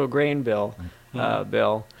substantial grain bill.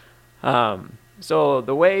 So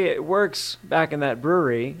the way it works back in that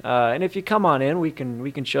brewery, and if you come on in, we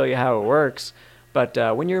can show you how it works. But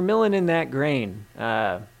when you're milling in that grain,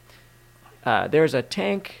 there's a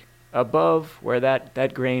tank above where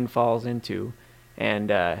that grain falls into, and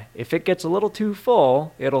if it gets a little too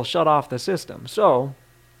full, it'll shut off the system. So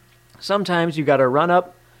sometimes you got to run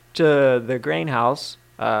up to the grain house,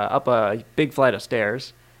 up a big flight of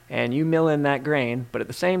stairs, and you mill in that grain, but at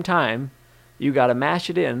the same time, you got to mash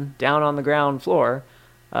it in down on the ground floor,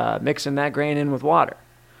 mixing that grain in with water.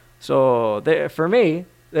 So for me,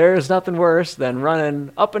 there's nothing worse than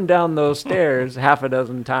running up and down those stairs half a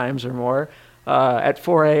dozen times or more at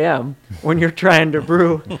 4 a.m. when you're trying to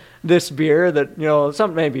brew this beer that,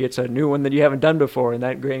 maybe it's a new one that you haven't done before, and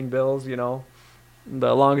that grain bill's,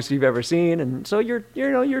 the longest you've ever seen. And so you're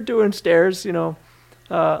doing stairs,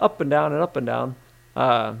 up and down and up and down.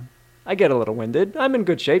 I get a little winded. I'm in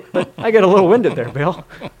good shape, but I get a little winded there, Bill.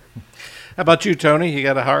 How about you, Tony? You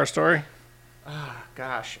got a horror story?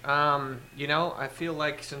 Gosh, I feel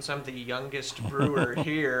like since I'm the youngest brewer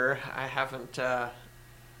here, I haven't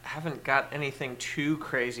got anything too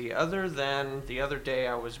crazy, other than the other day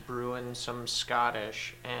I was brewing some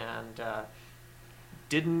Scottish and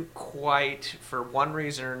didn't quite, for one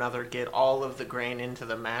reason or another, get all of the grain into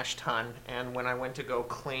the mash tun. And when I went to go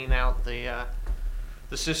clean out the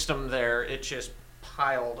system there, it just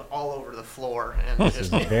piled all over the floor. And this is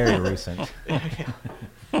very recent.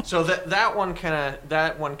 So that one kind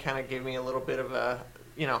of gave me a little bit of a,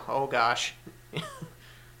 oh gosh.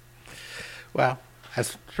 Well,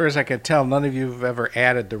 as far as I can tell, none of you have ever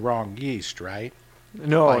added the wrong yeast, right?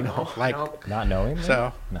 No. Not knowing.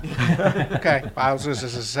 So, no. Okay. I was just to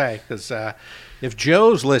say, because if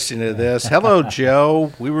Joe's listening to this, hello,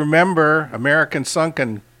 Joe. We remember American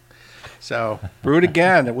Sunken. So, brew it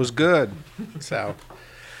again. It was good. So,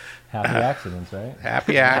 happy accidents, right?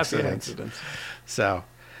 Happy accidents. So,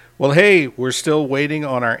 well, hey, we're still waiting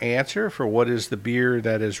on our answer for what is the beer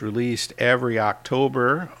that is released every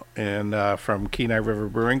October and from Kenai River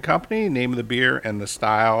Brewing Company, name of the beer and the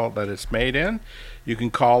style that it's made in. You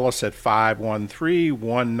can call us at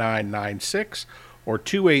 513-1996 or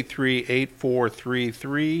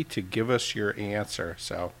 283-8433 to give us your answer.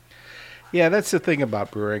 So, yeah, that's the thing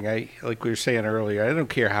about brewing. Like we were saying earlier, I don't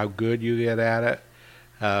care how good you get at it.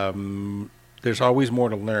 There's always more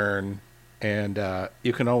to learn, and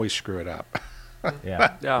you can always screw it up.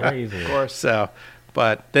 Yeah, very easily. Of course. So,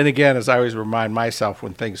 but then again, as I always remind myself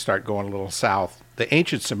when things start going a little south, the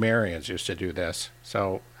ancient Sumerians used to do this.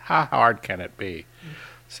 So how hard can it be?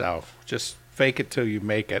 So just fake it till you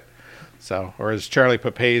make it. So, or as Charlie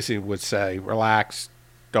Papazi would say, relax,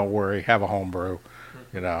 don't worry, have a home brew,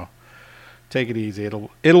 take it easy.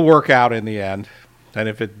 It'll work out in the end. And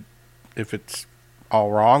if it's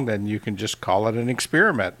all wrong, then you can just call it an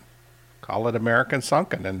experiment. Call it American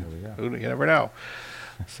Sunken, and you never know.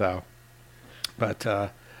 So,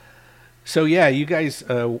 but so yeah, you guys.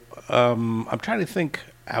 I'm trying to think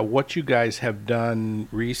what you guys have done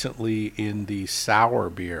recently in the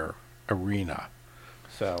sour beer arena.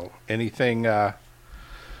 So, anything around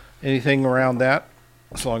that?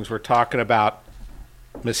 As long as we're talking about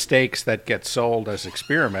mistakes that get sold as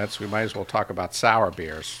experiments, we might as well talk about sour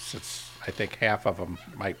beers, since I think half of them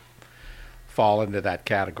might fall into that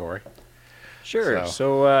category. Sure.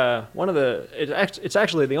 So it's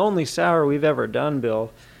actually the only sour we've ever done,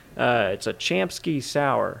 Bill. It's a Champsky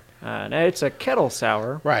sour. Now it's a kettle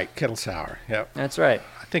sour. Right, kettle sour. Yep. That's right.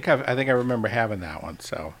 I think I remember having that one.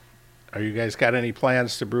 So, are you guys got any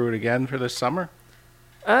plans to brew it again for this summer?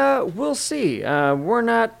 We'll see. We're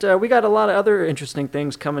not. We got a lot of other interesting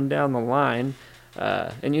things coming down the line,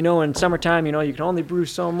 and in summertime, you can only brew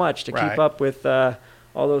so much to Right. keep up with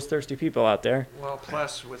all those thirsty people out there. Well,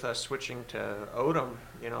 plus with us switching to Odom,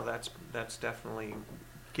 that's definitely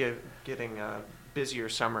getting a busier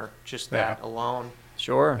summer. Just that Yeah. alone.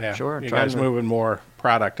 Sure, Yeah. sure. You Trying guys to- moving more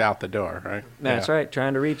product out the door, right? That's Yeah. right.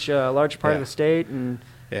 Trying to reach a large part of Yeah. the state and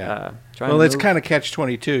Yeah. trying Well, to it's move- kind of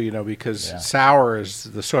catch-22, because Yeah. sour is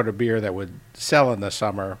the sort of beer that would sell in the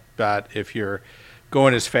summer. But if you're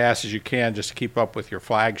going as fast as you can just to keep up with your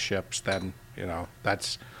flagships, then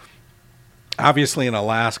that's obviously in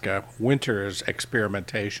Alaska. Winter is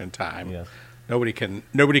experimentation time. Yes. Nobody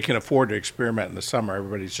can afford to experiment in the summer.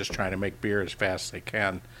 Everybody's just trying to make beer as fast as they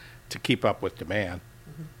can to keep up with demand.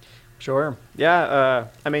 Sure. Yeah.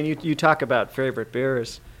 I mean, you talk about favorite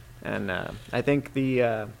beers, and I think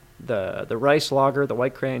the rice lager, the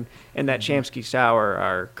White Crane, and that Shamsky sour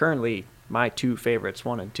are currently my two favorites,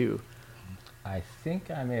 1 and 2. I think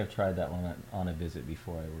I may have tried that one on a visit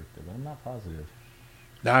before I worked there, but I'm not positive.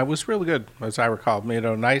 No, it was really good, as I recall.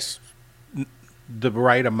 Nice, the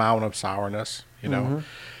right amount of sourness.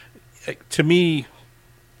 To me,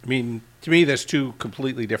 there's two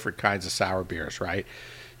completely different kinds of sour beers, right?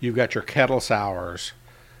 You've got your kettle sours,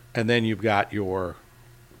 and then you've got your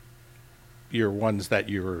ones that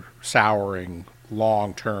you're souring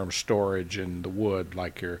long-term storage in the wood,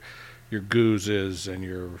 like your gooses and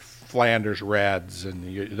your Flanders Reds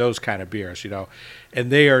and those kind of beers,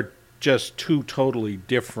 and they are just two totally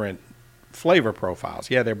different flavor profiles.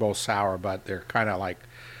 Yeah, they're both sour, but they're kind of like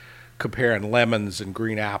comparing lemons and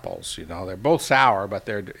green apples. They're both sour, but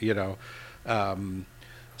they're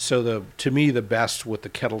so to me the best with the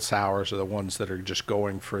kettle sours are the ones that are just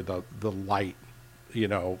going for the light,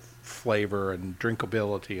 flavor and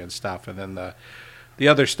drinkability and stuff, and then the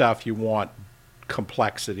other stuff you want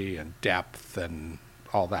complexity and depth and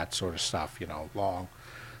all that sort of stuff. Long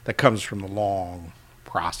that comes from the long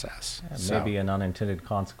process. Yeah, So- maybe an unintended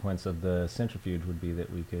consequence of the centrifuge would be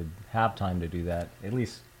that we could have time to do that, at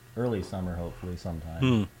least early summer, hopefully sometime.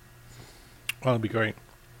 Well, that'd be great.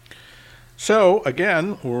 So,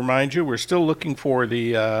 again, we'll remind you, we're still looking for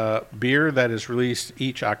the beer that is released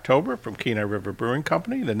each October from Kenai River Brewing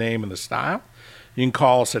Company, the name and the style. You can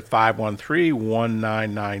call us at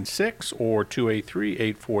 513-1996 or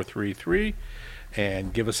 283-8433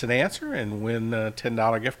 and give us an answer and win a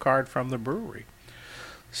 $10 gift card from the brewery.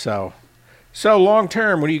 So long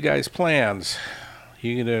term, what are you guys' plans?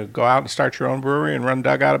 You gonna go out and start your own brewery and run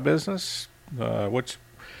Doug out of business? What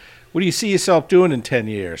do you see yourself doing in 10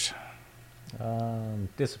 years?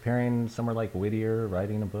 Disappearing somewhere like Whittier,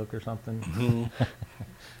 writing a book or something.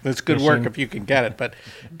 It's good work Fishing. if you can get it, but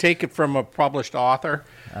take it from a published author.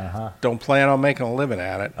 Don't plan on making a living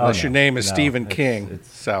at it unless no, your name is no, Stephen it's- King. it's-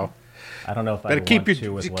 So I don't know if I better would keep want to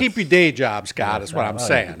your with keep your what's- day job, Scott. Yeah, Is what I'm no,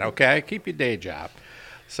 saying. Okay, keep your day job.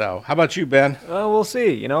 So how about you, Ben? We'll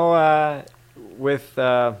see. With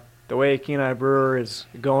the way Kenai Brewer is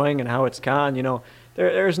going and how it's gone,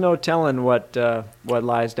 there's no telling what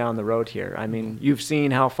lies down the road here. I mean, you've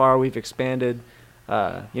seen how far we've expanded,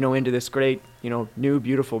 into this great, new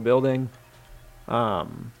beautiful building,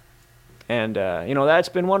 and that's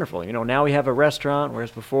been wonderful. Now we have a restaurant,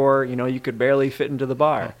 whereas before, you could barely fit into the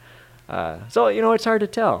bar. So it's hard to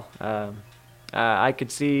tell. I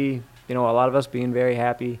could see, a lot of us being very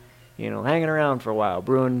happy, hanging around for a while,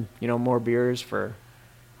 brewing, more beers for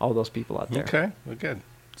all those people out there. Okay, well, good.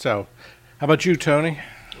 So how about you, Tony?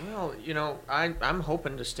 Well, I'm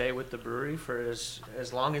hoping to stay with the brewery for as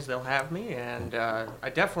long as they'll have me, and I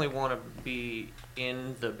definitely want to be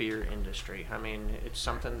in the beer industry. I mean, it's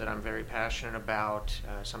something that I'm very passionate about,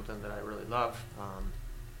 something that I really love.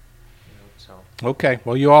 So Okay,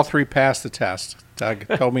 well, you all three passed the test. Doug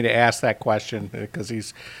told me to ask that question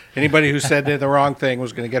because anybody who said the wrong thing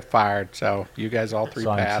was going to get fired. So you guys all three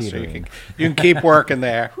So I'm passed. So teetering. you can keep working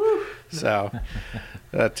there. So,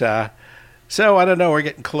 so I don't know. We're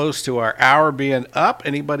getting close to our hour being up.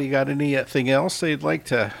 Anybody got anything else they'd like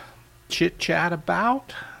to chit chat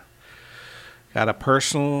about? Got a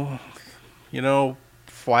personal,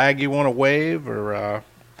 flag you want to wave or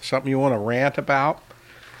something you want to rant about?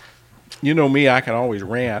 You know me, I can always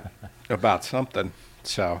rant about something.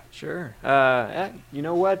 So Sure. You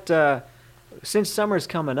know what? Since summer's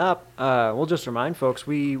coming up, we'll just remind folks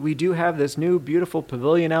we do have this new beautiful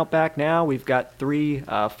pavilion out back now. We've got 3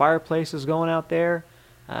 fireplaces going out there.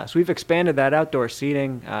 So we've expanded that outdoor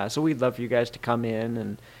seating. So we'd love for you guys to come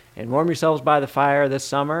in and warm yourselves by the fire this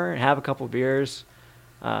summer and have a couple beers.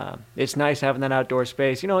 It's nice having that outdoor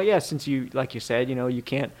space. Since you, like you said, you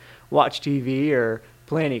can't watch TV or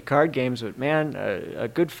play any card games, but man, a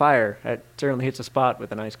good fire that certainly hits a spot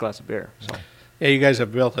with a nice glass of beer. So. Yeah, you guys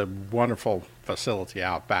have built a wonderful facility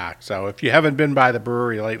out back. So if you haven't been by the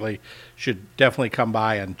brewery lately, should definitely come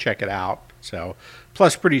by and check it out. So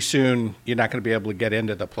plus pretty soon you're not going to be able to get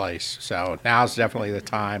into the place. So now's definitely the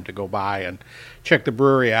time to go by and check the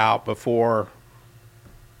brewery out before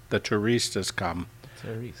the touristas come.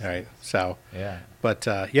 Right. So Yeah. But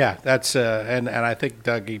yeah, that's and I think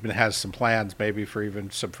Doug even has some plans maybe for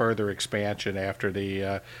even some further expansion after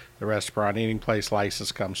the restaurant eating place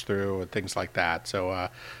license comes through and things like that. So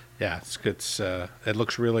yeah, it's good. It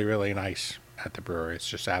looks really, really nice at the brewery. It's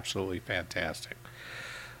just absolutely fantastic.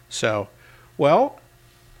 So, well,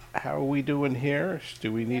 how are we doing here?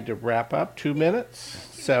 Do we need to wrap up? 2 minutes?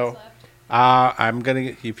 So. I'm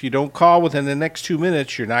gonna. If you don't call within the next 2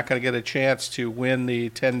 minutes, you're not gonna get a chance to win the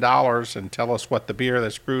 $10 and tell us what the beer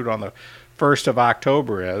that's brewed on the 1st of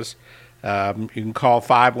October is. You can call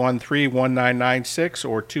 513-1996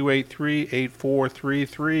 or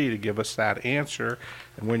 283-8433 to give us that answer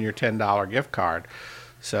and win your $10 gift card.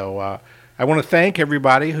 So I want to thank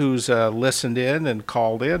everybody who's listened in and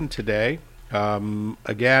called in today.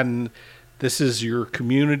 Again, this is your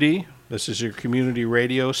community. This is your community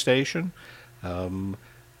radio station.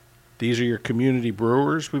 These are your community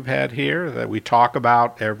brewers we've had here that we talk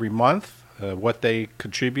about every month, what they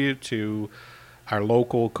contribute to our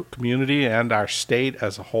local community and our state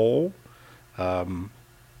as a whole.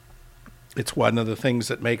 It's one of the things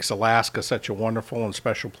that makes Alaska such a wonderful and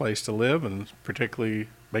special place to live, and particularly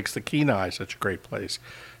makes the Kenai such a great place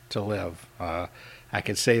to live. I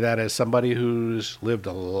can say that as somebody who's lived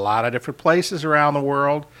a lot of different places around the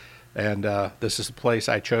world. And this is the place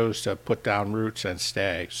I chose to put down roots and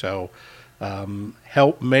stay. So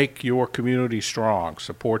help make your community strong.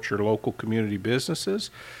 Support your local community businesses,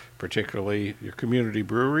 particularly your community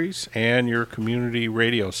breweries and your community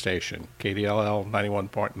radio station, KDLL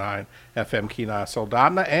 91.9 FM Kenai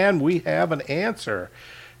Soldotna. And we have an answer.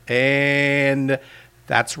 And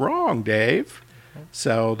that's wrong, Dave.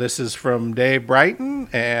 So this is from Dave Brighton,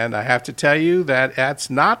 and I have to tell you that that's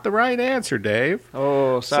not the right answer, Dave.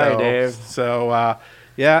 Oh, sorry, Dave. So,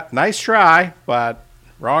 yeah, nice try, but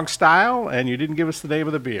wrong style, and you didn't give us the name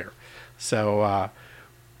of the beer. So I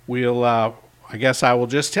guess I will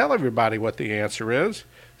just tell everybody what the answer is.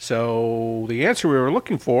 So the answer we were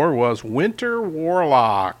looking for was Winter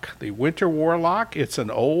Warlock. The Winter Warlock, it's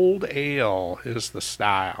an old ale is the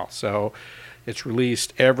style. So it's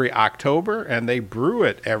released every October, and they brew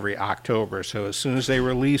it every October. So as soon as they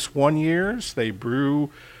release 1 year, they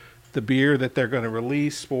brew the beer that they're going to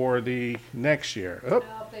release for the next year. Oh,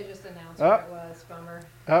 they just announced what it was. Bummer.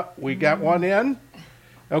 We got one in.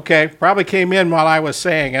 Okay, probably came in while I was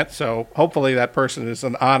saying it, so hopefully that person is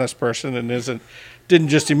an honest person and didn't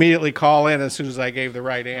just immediately call in as soon as I gave the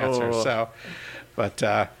right answer. Oh. So, but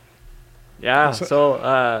yeah,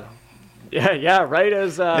 so. Yeah, right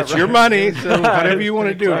as... it's your money, so whatever you want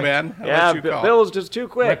to do, man. Yeah, Bill was just too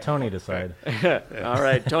quick. Let Tony decide. All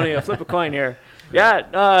right, Tony, I'll flip a coin here.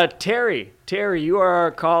 Yeah, Terry, you are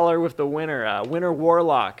our caller with the winner, Winter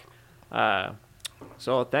Warlock.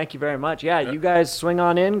 So thank you very much. Yeah, you guys swing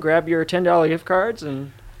on in, grab your $10 gift cards,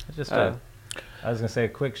 and... Just I was going to say a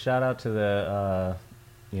quick shout out to the,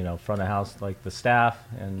 front of house, like the staff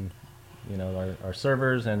and, our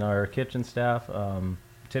servers and our kitchen staff.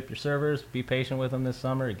 Tip your servers. Be patient with them this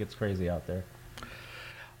summer. It gets crazy out there.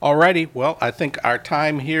 Alrighty. Well, I think our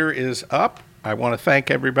time here is up. I want to thank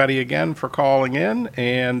everybody again for calling in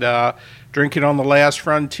and Drinking on the Last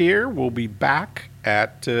Frontier. We'll be back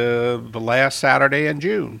at the last Saturday in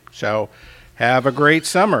June. So have a great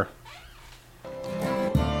summer.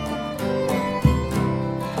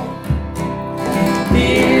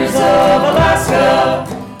 Beers of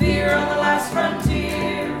Alaska, beer on the last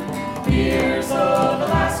frontier. Beers of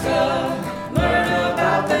Alaska, learn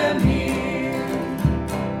about them here.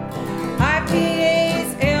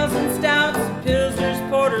 IPAs, ales and stouts, pilsners,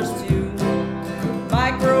 porters too.